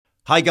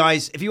Hi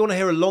guys, if you want to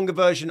hear a longer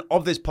version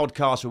of this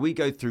podcast where we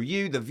go through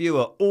you, the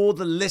viewer, or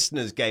the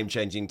listener's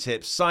game-changing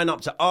tips, sign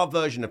up to our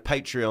version of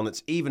Patreon.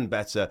 It's even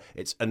better.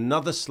 It's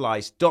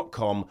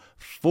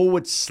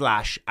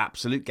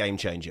anotherslice.com/absolute game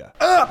changer.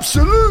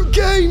 Absolute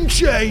game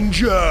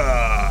changer!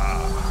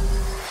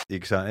 You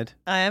excited?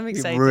 I am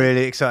excited. You're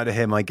really excited to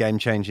hear my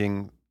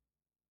game-changing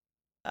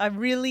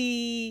I'm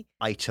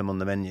item on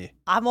the menu.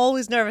 I'm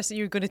always nervous that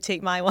you're going to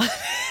take my one.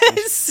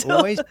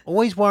 So-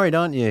 Always worried,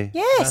 aren't you?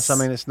 Yes. That's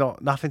something that's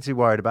nothing to be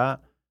worried about.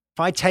 If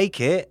I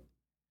take it,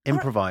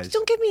 improvise.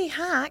 Don't give me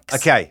hacks.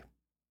 Okay.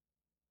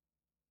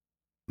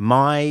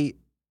 My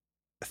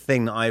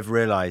thing that I've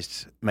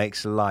realised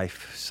makes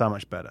life so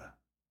much better.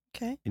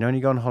 Okay. You know when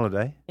you go on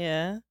holiday?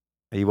 Yeah.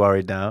 Are you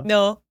worried now?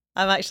 No,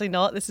 I'm actually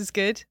not. This is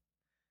good.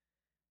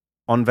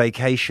 On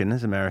vacation,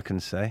 as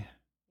Americans say.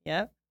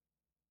 Yeah.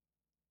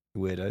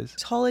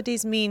 Weirdos.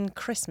 Holidays mean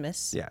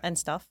Christmas Yeah. and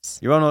stuffs.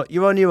 You're on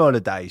your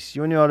holidays.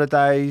 You're on your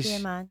holidays. Yeah,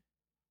 man.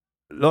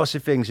 Lots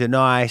of things are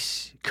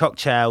nice.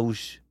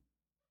 Cocktails,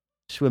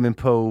 swimming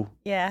pool,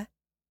 Yeah.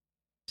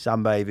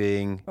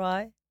 sunbathing.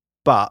 Right.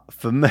 But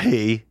for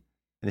me,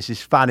 and this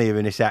is funnier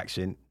in this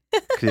accent,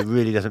 because it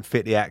really doesn't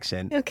fit the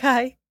accent,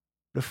 Okay.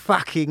 the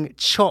fucking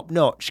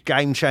top-notch,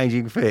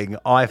 game-changing thing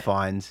I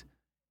find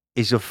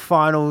is the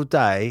final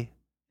day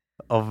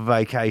of a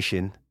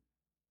vacation.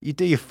 You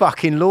do your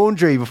fucking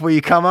laundry before you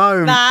come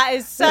home. That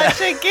is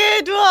such a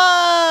good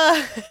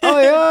one.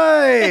 Oi,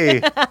 oi!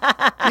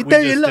 You We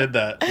just did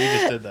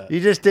that. You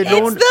just did It's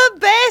laundry. the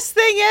best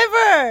thing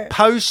ever.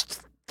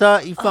 Post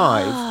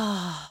 35,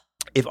 Ah.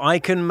 if I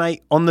can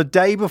make, on the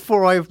day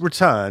before I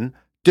return,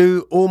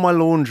 do all my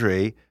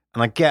laundry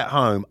and I get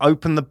home,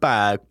 open the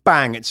bag,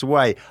 bang, it's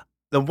away.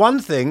 The one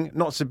thing,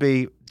 not to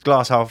be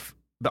glass half,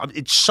 but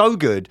it's so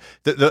good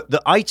that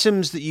the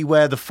items that you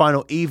wear the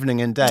final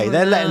evening and day,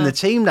 they're letting the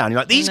team down. You're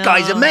like, these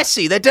guys are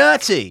messy, they're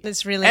dirty.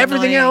 It's really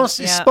Everything annoying. else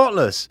is Yeah.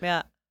 spotless.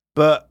 Yeah.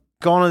 But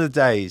gone are the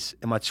days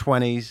in my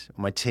 20s,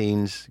 my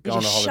teens, You go on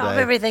a just holiday. shove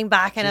everything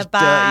back in a Just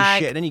bag.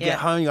 dirty shit. And then you Yeah. get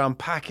home, you gotta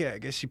unpack it. I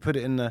guess you put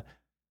it in the.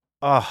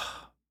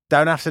 Oh,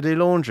 don't have to do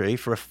laundry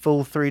for a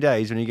full 3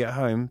 days when you get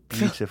home.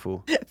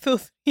 Beautiful. Full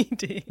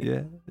 3D.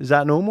 Yeah. Is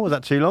that normal? Is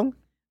that too long?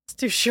 It's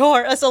too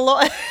short. That's a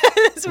lot.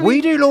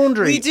 We do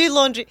laundry. We do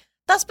laundry.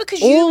 That's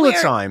because All you the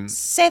wear time.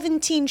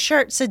 17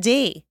 shirts a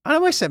day. I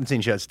don't wear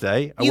 17 shirts a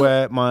day. I You-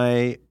 wear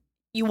my.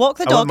 You walk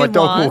the I wear dog my in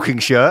dog one. walking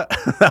shirt.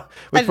 Which, And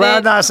when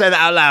then- now I say that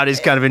out loud,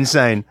 is kind of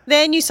insane.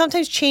 Then you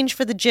sometimes change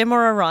for the gym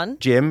or a run.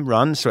 Gym,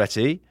 run,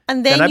 sweaty.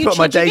 And then I you put on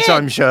my change daytime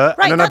again. shirt.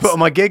 Right, and then I put that's- on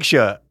my gig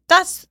shirt.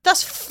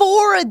 That's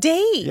 4 a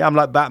day. Yeah, I'm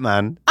like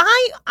Batman.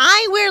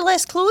 I wear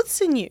less clothes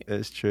than you.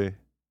 It's true.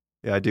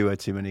 Yeah, I do wear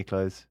too many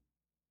clothes.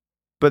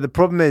 But the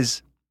problem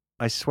is,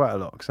 I sweat a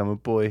lot because I'm a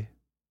boy.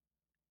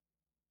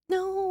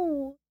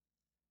 No.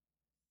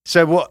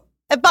 So what?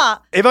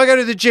 But If I go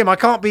to the gym, I'm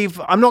not going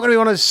to be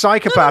one of those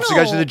psychopaths who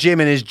goes to no. the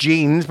gym in his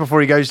jeans before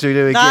he goes to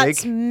do a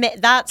that's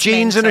gig. that's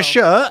Jeans and a mental.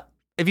 shirt.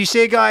 If you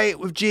see a guy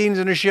with jeans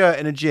and a shirt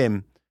in a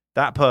gym,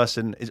 that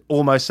person is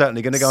almost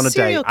certainly going to go on a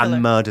Serial date killer.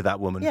 and murder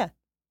that woman. Yeah.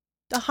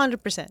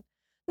 100%.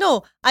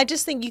 No, I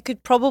just think you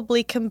could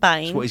probably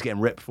combine. That's what he's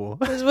getting ripped for.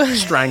 As well.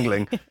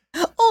 Strangling.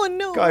 Oh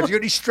no. Guys, you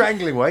got any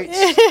strangling weights?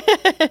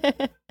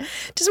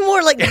 Just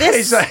more like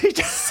this. It's like-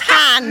 You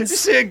hands.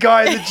 see a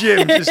guy in the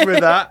gym just with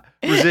that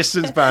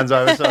resistance bands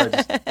over his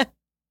side.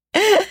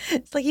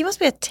 It's like he must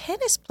be a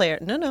tennis player.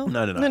 No.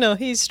 No.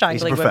 He's He's a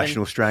strangling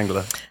professional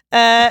strangler.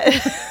 women.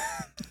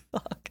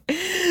 Fuck.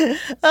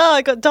 Oh,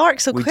 it got dark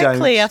so We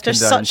quickly don't after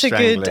condone such a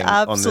good strangling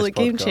on this absolute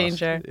game podcast.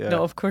 changer. Yeah.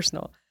 No, of course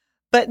not.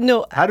 But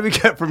no, How do we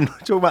get from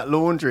talking about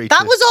laundry that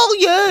to... was all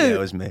Yeah, it you.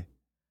 was me.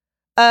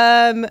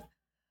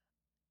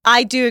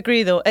 I do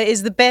agree though. It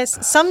is the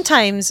best.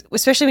 Sometimes,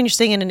 especially when you're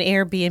staying in an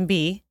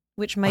Airbnb,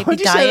 which might Why be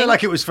did you say dying. that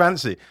like it was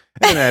fancy?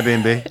 It's an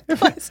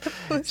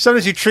Airbnb.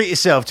 Sometimes you treat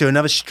yourself to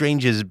another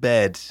stranger's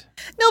bed.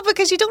 No,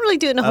 because you don't really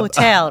do it in a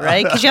hotel,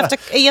 right? Because you have to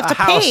A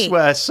house pay.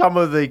 where some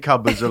of the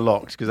cupboards are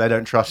locked because they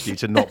don't trust you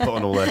to not put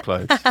on all their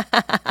clothes.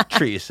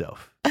 Treat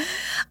yourself.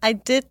 I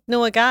did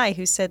know a guy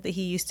who said that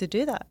he used to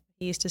do that.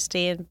 He used to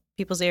stay in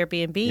people's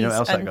Airbnbs. You know what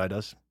else that and guy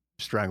does?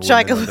 Strangle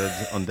Strangle- women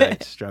on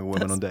dates. Strangle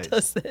women on dates.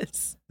 does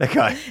this That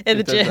guy in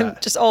the does gym.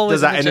 that. Just always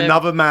Does that in in the gym.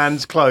 another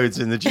man's clothes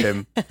in the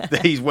gym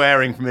that he's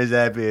wearing from his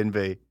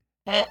Airbnb.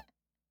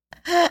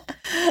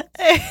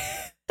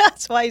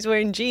 That's why he's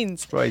wearing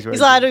jeans. That's why he's wearing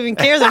He's like, I jeans. don't even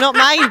care. They're not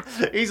mine.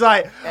 He's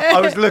like, I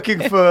was looking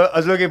for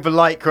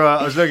lycra,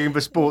 I was looking for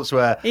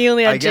sportswear. He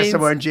only had I guess jeans.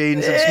 I'm wearing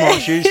jeans and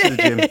smart shoes to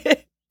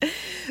the gym.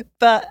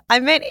 But I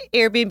meant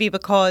Airbnb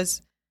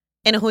because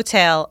in a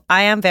hotel,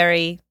 I am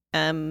very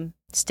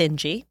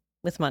stingy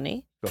with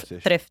money,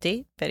 Scottish.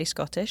 thrifty, very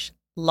Scottish,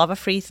 love a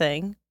free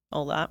thing,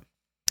 all that.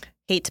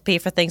 Hate to pay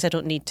for things I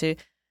don't need to.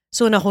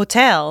 So in a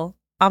hotel,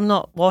 I'm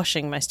not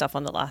washing my stuff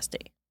on the last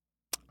day.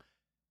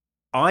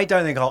 I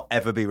don't think I'll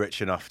ever be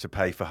rich enough to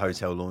pay for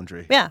hotel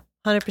laundry. Yeah,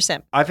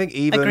 100%. I think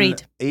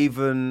Agreed.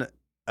 even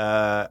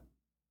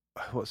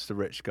what's the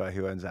rich guy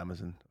who owns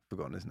Amazon? I've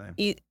forgotten his name.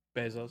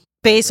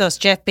 Bezos.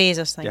 Jeff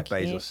Bezos, thank Jeff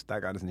you. Bezos.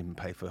 That guy doesn't even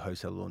pay for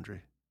hotel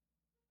laundry.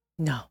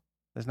 No.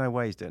 There's no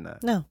way he's doing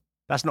that. No.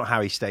 That's not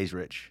how he stays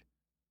rich.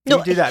 No,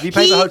 You do that. If you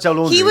pay for hotel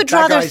laundry, he would that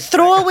rather guy's-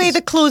 throw that away guy's-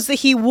 the clothes that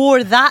he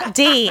wore that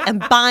day and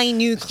buy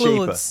new It's cheaper.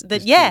 clothes.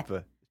 It's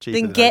cheaper Than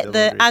than get hotel the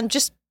laundry. and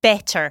just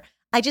better.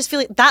 I just feel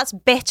like that's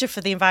better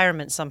for the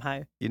environment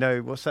somehow. You know,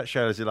 what's that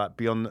show? Is it like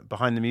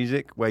Behind the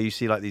Music, where you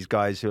see like these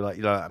guys who like,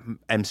 like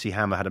MC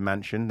Hammer had a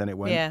mansion, then it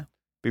went. Yeah.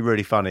 Be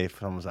really funny if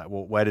someone was like,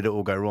 well, where did it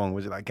all go wrong?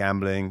 Was it like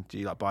gambling? Do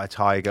you like buy a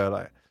tiger?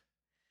 Like,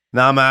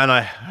 nah, man,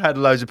 I had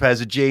loads of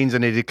pairs of jeans I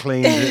needed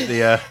cleaned at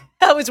the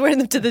I was wearing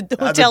them to the at the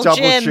hotel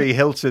gym. DoubleTree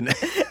Hilton.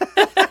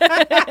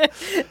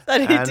 I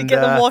need to get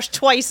them washed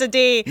twice a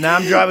day. Now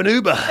I'm driving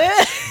Uber.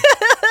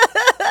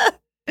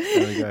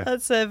 There we go.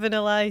 That's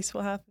Vanilla Ice.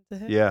 What happened to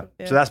him? Yeah.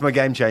 So that's my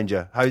game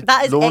changer.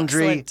 That is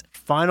laundry, excellent.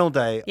 final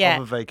day Yeah.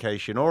 of a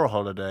vacation or a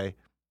holiday.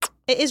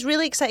 It is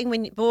really exciting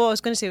but what I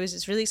was going to say was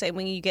it's really exciting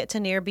when you get to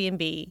an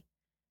Airbnb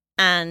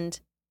and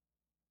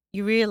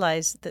you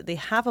realise that they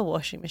have a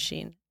washing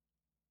machine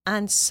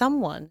and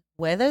someone,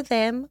 whether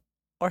them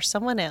or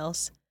someone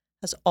else,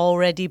 has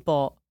already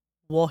bought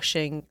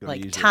washing Gotta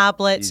like use it.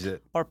 tablets Use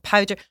it. or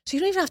powder. So you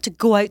don't even have to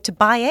go out to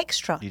buy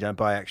extra. You don't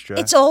buy extra.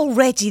 It's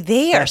already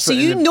there. That's So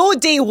what you in the- know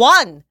day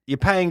one You're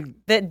paying.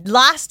 that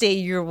last day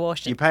you're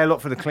washing. You pay a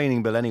lot for the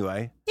cleaning bill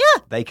anyway. Yeah.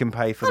 They can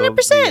pay for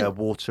 100%. the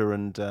water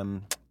and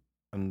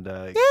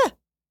Yeah.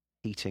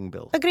 heating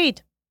bill.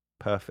 Agreed.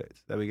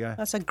 Perfect. There we go.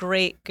 That's a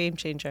great game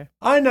changer.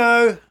 I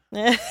know.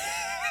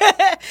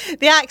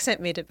 The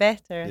accent made it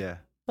better. Yeah.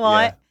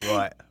 What? Yeah,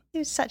 right. He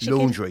was such a good...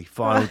 Laundry.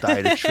 Final day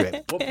of the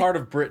trip. What part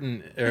of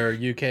Britain or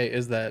UK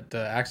is that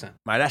accent?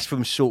 Mate, that's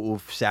from sort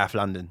of South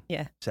London.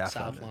 Yeah. South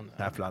South London. London.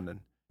 South London.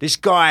 This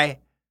guy,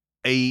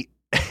 he.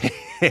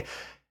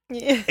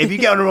 Yeah. If you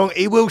get on the wrong,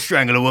 he will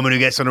strangle a woman who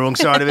gets on the wrong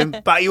side of him.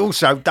 But he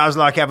also does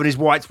like having his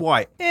whites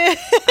white, and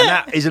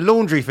that is a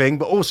laundry thing,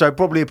 but also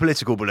probably a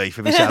political belief.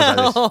 If he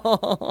sounds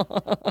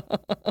like this,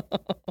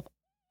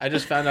 I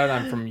just found out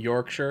I'm from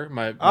Yorkshire.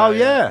 My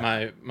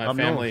Up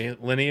family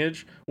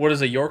lineage. What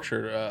is a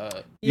Yorkshire?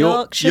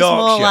 Yorkshire's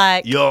more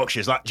like...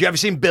 Yorkshire's like. Do you ever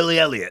seen Billy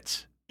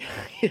Elliot?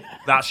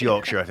 That's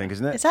Yorkshire, I think,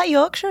 isn't it? Is that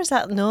Yorkshire or is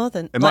that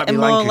Northern? It might be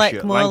more Lancashire.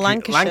 Like more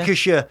Lancashire.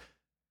 Lancashire.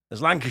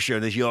 There's Lancashire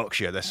and there's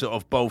Yorkshire. They're sort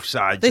of both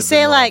sides. They of the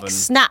say like northern-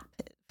 snap,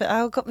 but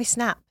I got me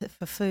snap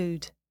for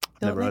food.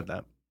 Never heard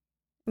that.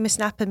 Me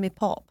snap and me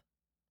pop.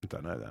 I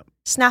don't know that.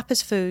 Snap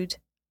is food,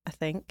 I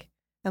think,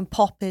 and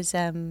pop is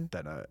Don't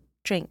know it.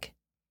 drink,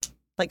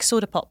 like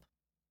soda pop.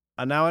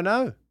 And now I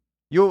know.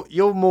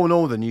 You're more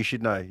northern. You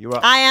should know. You're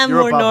up, I am you're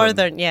more above them.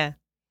 northern, yeah.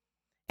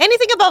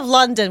 Anything above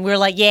London, we're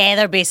like, yeah,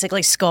 they're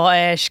basically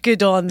Scottish.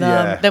 Good on them.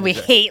 Yeah, Then we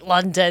exactly. hate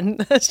London.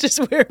 That's just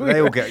where we They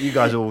all are. get. You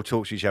guys all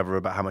talk to each other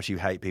about how much you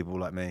hate people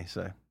like me.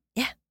 So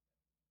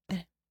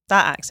That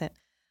accent.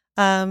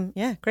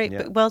 Yeah, great.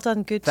 Yeah. But well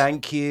done. Good.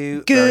 thank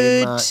you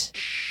Good. very much.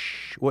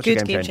 What's your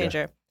Good game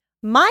changer?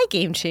 My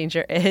game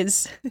changer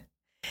is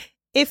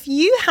if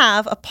you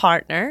have a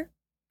partner,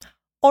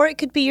 or it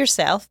could be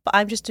yourself, but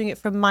I'm just doing it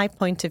from my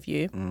point of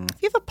view.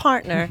 If you have a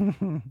partner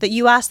that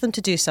you ask them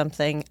to do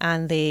something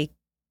and they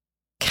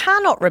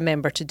cannot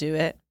remember to do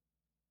it,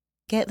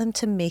 get them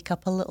to make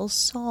up a little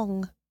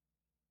song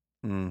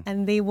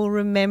and they will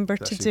remember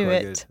That's to actually do quite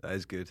it. Good. That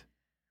is good.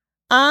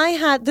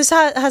 This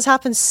has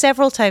happened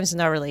several times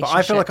in our But relationship.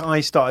 I feel like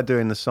I started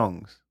doing the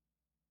songs.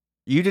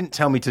 You didn't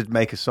tell me to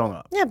make a song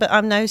up. Yeah, but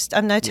I'm now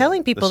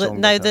telling people that song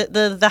now that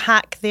the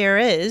hack there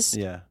is.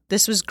 Yeah.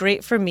 This was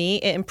great for me.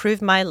 It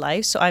improved my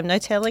life, so I'm now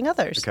telling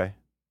others. Okay.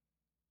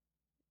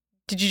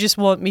 Did you just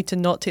want me to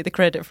not take the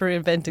credit for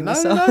inventing the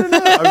song? No.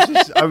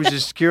 I was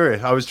just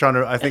curious. I was trying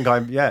to. I think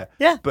Yeah.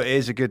 But it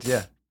is a good.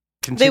 Yeah.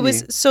 Continue. There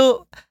was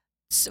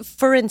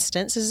for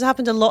instance, this has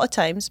happened a lot of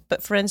times,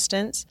 but for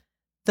instance,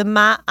 the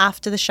mat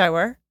after the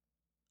shower,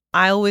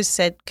 I always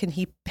said, can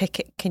he pick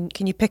it? Can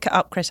you pick it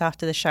up, Chris,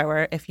 after the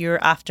shower if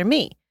you're after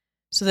me,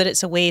 so that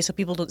it's away, so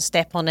people don't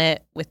step on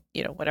it with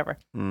whatever.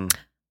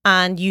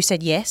 And you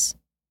said yes,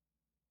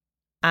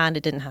 and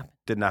it didn't happen.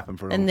 Didn't happen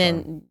for a long And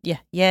time.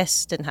 then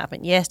yes, didn't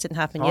happen. Yes, didn't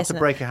happen. Hard Yes, to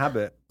didn't break a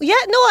habit. Yeah,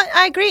 no,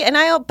 I agree,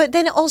 but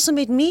then it also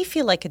made me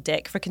feel like a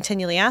dick for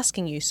continually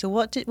asking you. So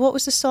what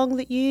was the song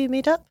that you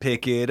made up?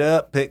 Pick it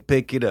up,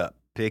 pick it up,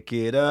 pick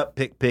it up,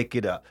 pick it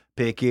up,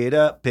 pick it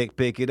up,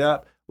 pick it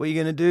up. What are you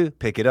gonna do?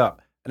 Pick it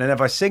up. And then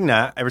if I sing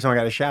that every time I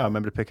get out of the shower, I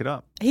remember to pick it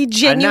up. He And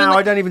genuinely. now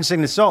I don't even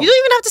sing the song. You don't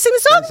even have to sing the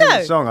I song don't sing now.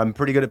 the song. I'm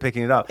pretty good at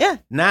picking it up. Yeah.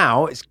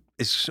 Now it's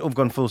sort of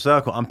gone full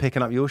circle. I'm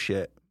picking up your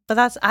shit.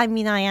 But I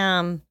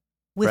am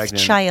with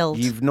Pregnant. child.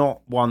 You've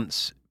not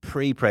once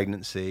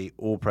pre-pregnancy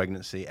or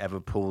pregnancy ever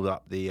pulled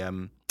up the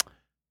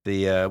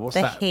what's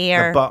The that?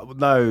 hair.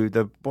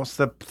 What's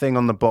the thing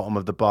on the bottom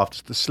of the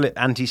bath? Just the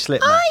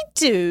anti-slip mat. I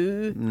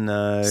do.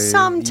 No,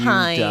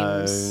 Sometimes. you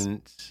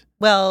don't.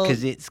 Well,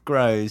 Because it's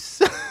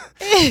gross.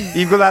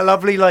 You've got that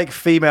lovely like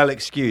female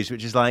excuse,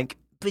 which is like,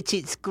 but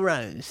it's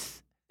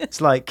gross. It's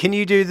like, can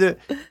you do the?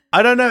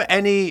 I don't know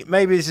any.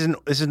 Maybe this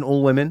isn't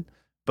all women,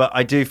 but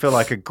I do feel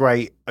like a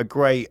great,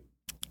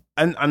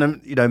 and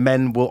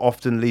men will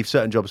often leave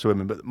certain jobs to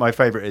women. But my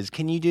favorite is,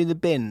 can you do the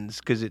bins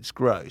because it's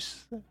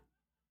gross?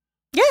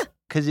 yeah.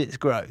 because it's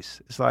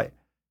gross. It's like,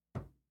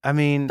 I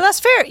mean, But that's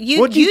fair.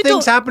 what do you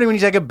think's don't... happening when you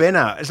take a bin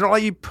out? It's not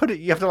like you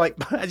have to like,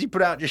 as you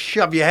put it out, just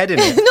shove your head in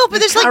it. No, but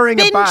there's like carrying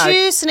a bin bag.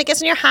 juice and it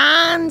gets in your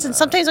hands and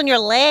sometimes on your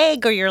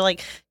leg or your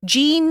like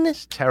jean.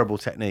 It's terrible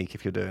technique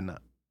if you're doing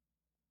that.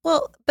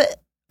 Well,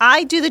 but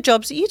I do the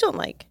jobs that you don't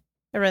like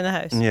around the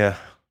house. Yeah.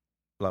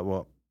 Like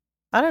what?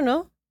 I don't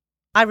know.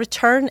 I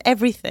return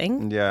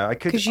everything. Yeah, I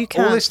could. 'Cause you all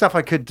can't. this stuff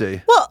I could do.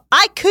 Well,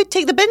 I could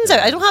take the bins out.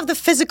 I don't have the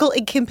physical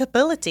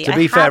incapability. To I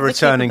be have fair, the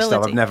returning stuff,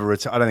 capability. I've never.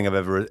 I don't think I've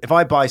ever. If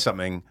I buy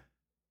something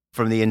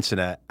from the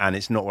internet and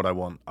it's not what I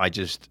want, I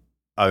just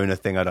own a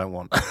thing I don't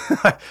want.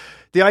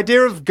 The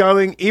idea of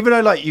going, even though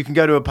like you can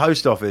go to a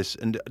post office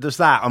and does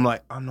that, I'm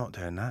like, I'm not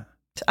doing that.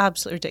 It's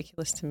absolutely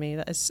ridiculous to me.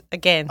 That is,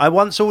 again, I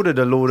once ordered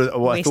what I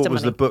Waste thought of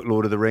was money. the book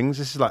Lord of the Rings.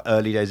 This is like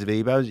early days of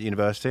eBay. I was at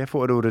university. I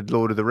thought I'd ordered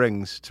Lord of the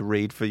Rings to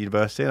read for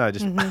university, and I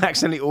just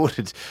accidentally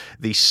ordered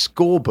the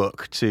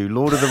scorebook to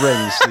Lord of the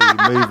Rings,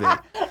 the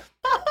movie.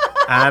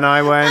 And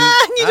I went,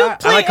 you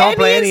don't and I can't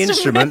play any any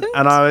instrument.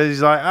 And I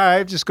was like,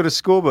 I've just got a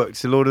scorebook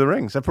to Lord of the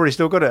Rings. I've probably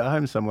still got it at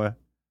home somewhere.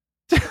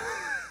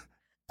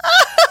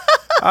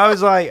 I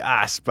was like,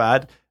 it's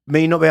bad.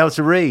 Me not being able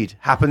to read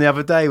happened the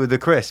other day with the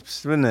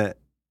crisps, didn't it?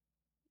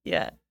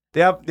 yeah.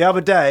 The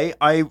other day,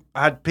 I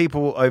had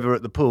people over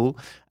at the pool,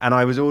 and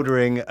I was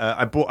ordering.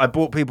 I bought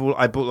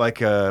like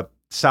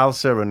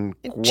salsa and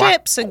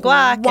Chips and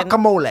guac and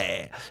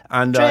guacamole,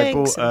 and I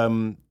drinks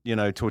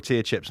bought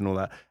tortilla chips and all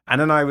that.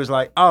 And then I was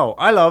like, oh,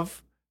 I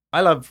love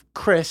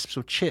crisps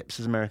or chips,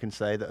 as Americans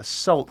say, that are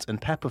salt and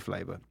pepper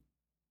flavor.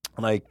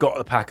 And I got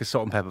a pack of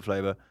salt and pepper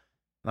flavor, and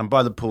I'm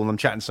by the pool and I'm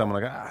chatting to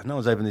someone. I go, no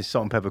one's opened these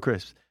salt and pepper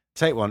crisps.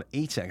 Take one,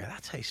 eat it. I go,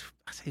 that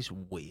tastes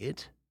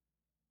weird.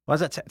 Why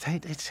does that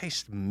it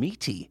tastes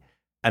meaty?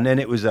 And then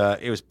it was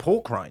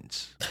pork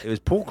rinds. It was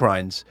pork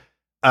rinds.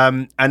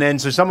 And then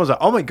so someone was like,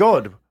 oh my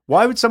God,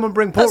 why would someone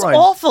bring pork That's rinds?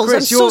 awful.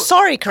 Chris, I'm so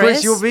sorry,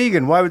 Chris. You're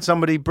vegan. Why would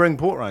somebody bring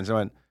pork rinds? I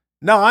went,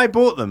 no, I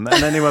bought them.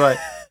 And then they were like,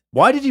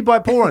 why did you buy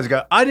pork rinds? I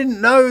go, I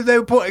didn't know they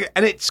were pork.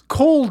 And it's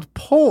called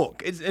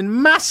pork. It's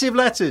in massive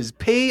letters.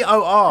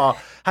 POR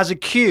has a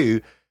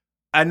Q.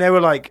 And they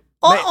were like,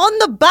 on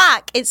the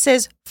back, it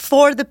says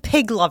for the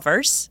pig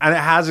lovers. and it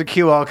has a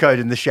QR code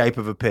in the shape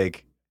of a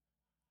pig.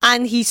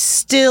 And he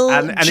still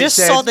And it just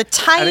says- saw the and it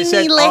tiny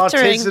said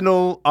lettering.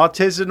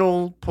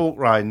 artisanal pork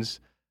rinds,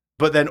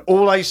 but then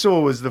all I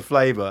saw was the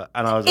flavour,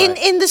 and I was like,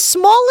 In the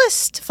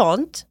smallest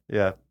font,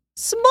 yeah.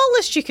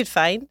 smallest you could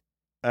find,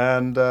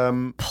 And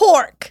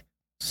pork.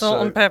 Salt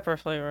So- and pepper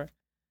flavor.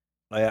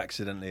 I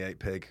accidentally ate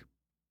pig,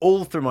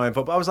 all through my own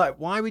fault. But I was like,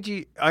 why would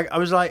you? I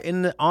was like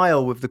in the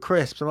aisle with the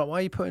crisps. I'm like, why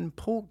are you putting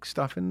pork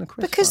stuff in the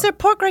crisps? Because they're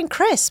pork rind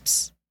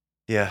crisps.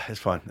 Yeah, it's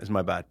fine. It's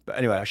my bad. But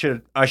anyway, I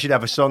should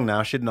have a song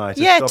now, shouldn't I?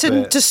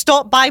 To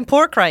stop buying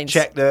pork rinds.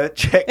 check the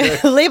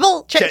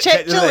label. Check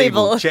the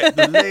label. Check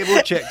the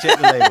label. Check the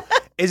label.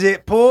 Is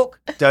it pork?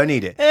 Don't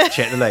eat it.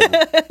 Check the label.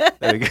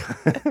 There we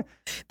go.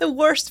 The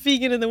worst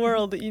vegan in the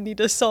world that you need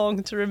a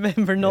song to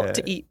remember not Yeah.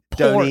 to eat pork.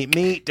 Don't eat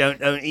meat.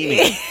 Don't eat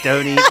meat.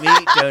 Don't eat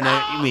meat. Don't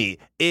eat meat.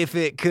 If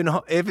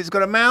it's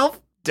got a mouth,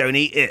 don't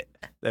eat it.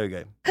 There we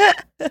go. There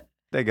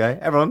you go.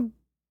 Everyone,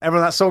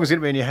 that song is going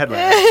to be in your head right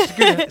now.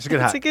 It's a good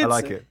hack. I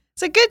like it.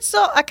 It's a good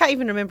song. I can't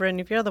even remember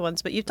any of your other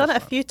ones, but you've done it a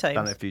few times.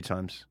 Done it a few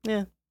times.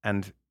 Yeah.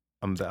 And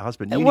I'm a better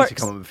husband. It You need works. to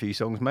come up with a few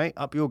songs, mate.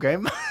 Up your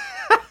game.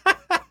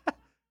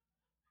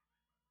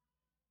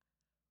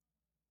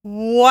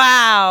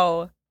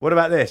 Wow. What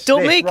about this?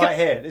 Don't This make right it-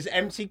 here. This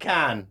empty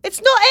can.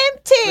 It's not But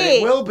empty.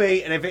 it will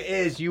be, and if it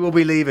is, you will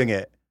be leaving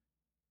it.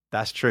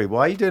 That's true.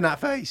 Why are you doing that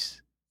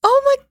face?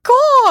 Oh my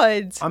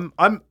God.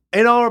 I'm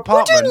in our We're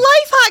apartment. doing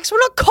life hacks. We're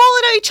not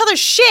calling out each other's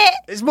shit.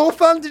 It's more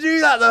fun to do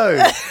that though.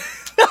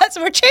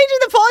 We're changing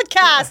the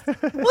podcast.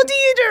 What do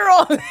you do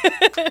wrong?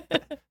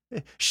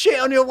 Shit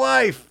on your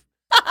wife.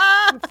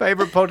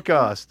 Favorite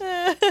podcast.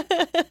 You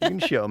can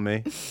shit on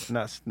me, and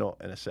that's not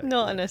in a sec.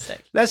 Not in a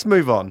sec. Let's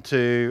move on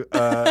to.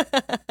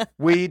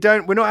 We're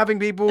not having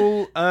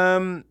people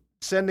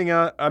sending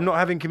out. I'm not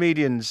having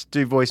comedians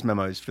do voice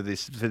memos for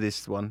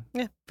this one.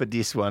 Yeah. For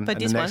this one For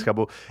and this the next one.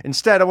 couple.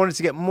 Instead, I wanted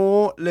to get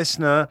more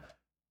listener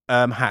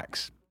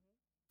hacks.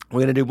 We're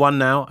going to do one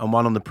now and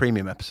one on the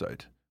premium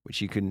episode, which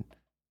you can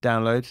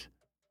download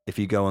if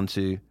you go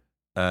onto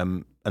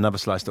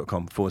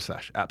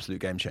anotherslice.com/absolute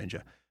game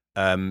changer.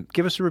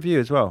 Give us a review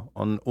as well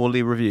on all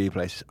the review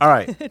places. All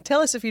right.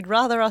 Tell us if you'd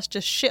rather us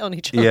just shit on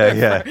each other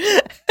Yeah,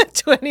 for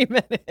 20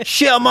 minutes.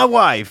 Shit on My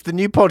Wife, the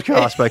new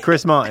podcast by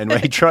Chris Martin, where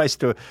he tries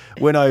to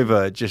win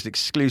over just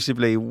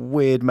exclusively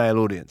weird male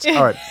audience.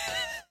 All right.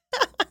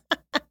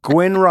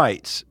 Gwyn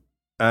writes,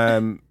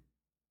 Ben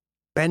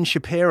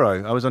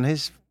Shapiro. I was on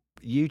his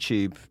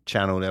YouTube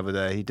channel the other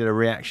day. He did a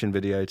reaction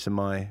video to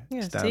my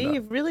Yeah, stand-up. see,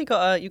 you've really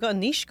got a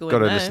niche going Got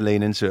to now. just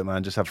lean into it,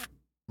 man. Just have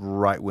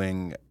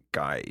right-wing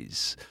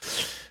guys.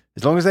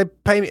 As long as they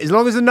pay me, as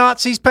long as the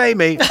Nazis pay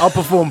me, I'll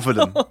perform for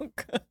them. Oh,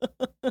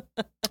 God.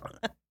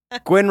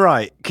 Gwyn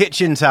Wright,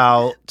 kitchen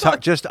towel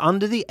tucked just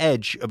under the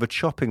edge of a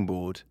chopping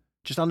board.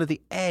 Just under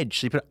the edge.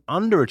 So you put it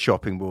under a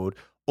chopping board,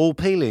 all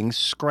peelings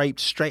scraped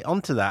straight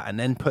onto that and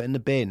then put in the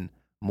bin.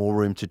 more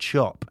room to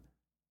chop.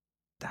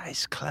 That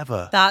is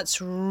clever. That's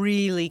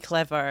really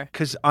clever.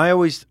 Because I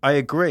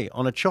agree,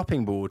 on a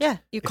chopping board. Yeah,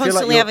 you're you feel like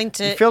constantly having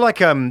to. You feel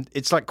like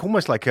it's like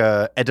almost like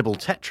a edible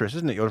Tetris,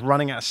 isn't it? You're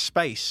running out of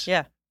space.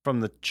 Yeah. From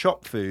the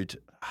chop food.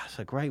 That's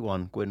a great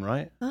one, Gwyn,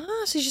 right?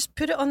 So you just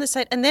put it on the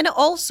side, and then it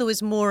also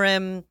is more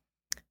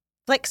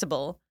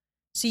flexible.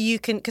 So you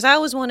can, because I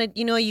always wanted,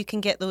 you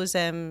can get those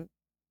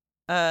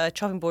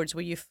chopping boards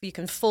where you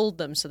can fold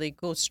them so they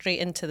go straight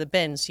into the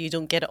bin, so you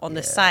don't get it on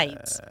the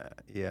sides.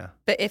 Yeah.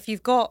 But if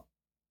you've got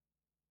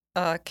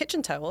a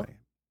kitchen towel,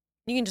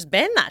 you can just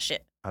bend that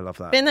shit. I love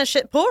that. Bend that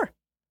shit, pour.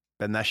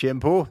 Bend that shit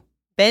and pour.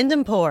 Bend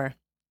and pour.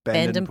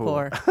 Bend and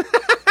pour.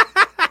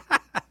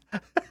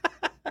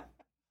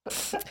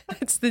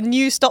 It's the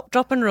new stop,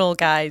 drop and roll,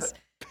 guys.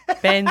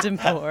 Bend and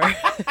pour.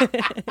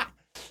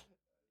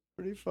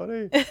 Pretty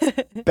funny.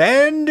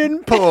 Bend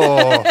and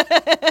pour.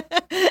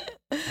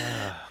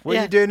 What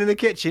are you doing in the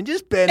kitchen?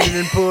 Just bending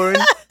and pouring.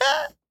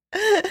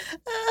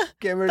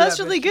 That's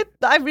really good.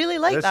 I really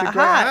like That's that a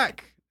great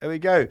hack. There we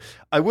go.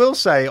 I will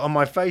say on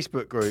my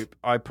Facebook group,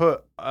 I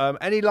put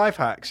any life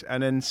hacks,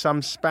 and then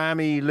some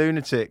spammy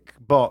lunatic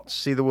bots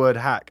see the word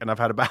hack, and I've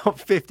had about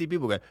 50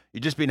 people go,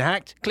 "You've just been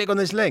hacked? Click on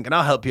this link and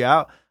I'll help you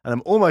out." And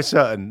I'm almost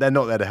certain they're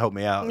not there to help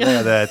me out.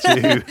 They're there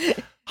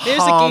to There's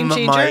harm a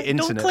game my changer.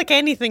 internet. Don't click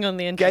anything on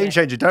the internet. Game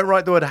changer. Don't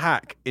write the word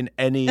hack in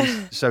any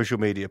social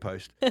media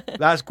post.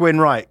 That's Gwyn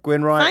Wright.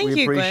 Gwyn Wright, Thank we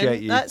you, appreciate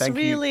Gwen. you. That's Thank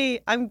really, you.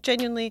 I'm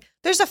genuinely,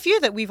 there's a few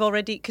that we've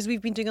already, because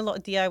we've been doing a lot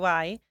of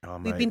DIY. Oh,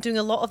 We've mate, been doing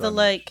a lot of so the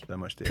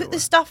much DIY. put the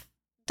stuff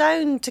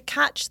down to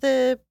catch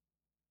the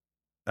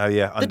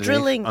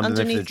drilling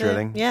underneath the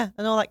drilling. Yeah,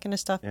 and all that kind of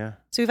stuff. Yeah.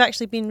 So we've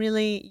actually been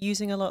really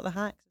using a lot of the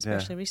hacks,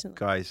 especially recently.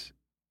 Guys,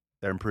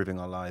 they're improving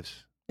our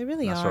lives. They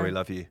really That's are. why we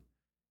love you.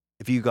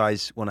 If you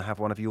guys want to have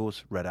one of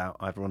yours read out,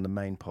 either on the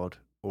main pod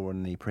or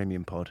on the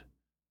premium pod,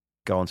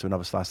 go on to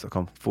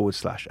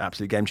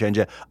anotherslice.com/absolute game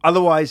changer.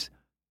 Otherwise,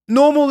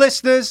 normal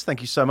listeners,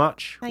 thank you so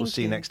much. We'll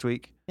see you next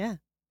week. Yeah.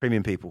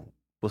 Premium people,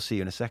 we'll see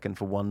you in a second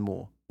for one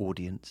more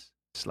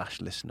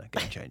audience/listener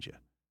game changer.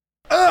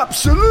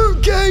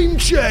 Absolute game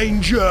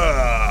changer!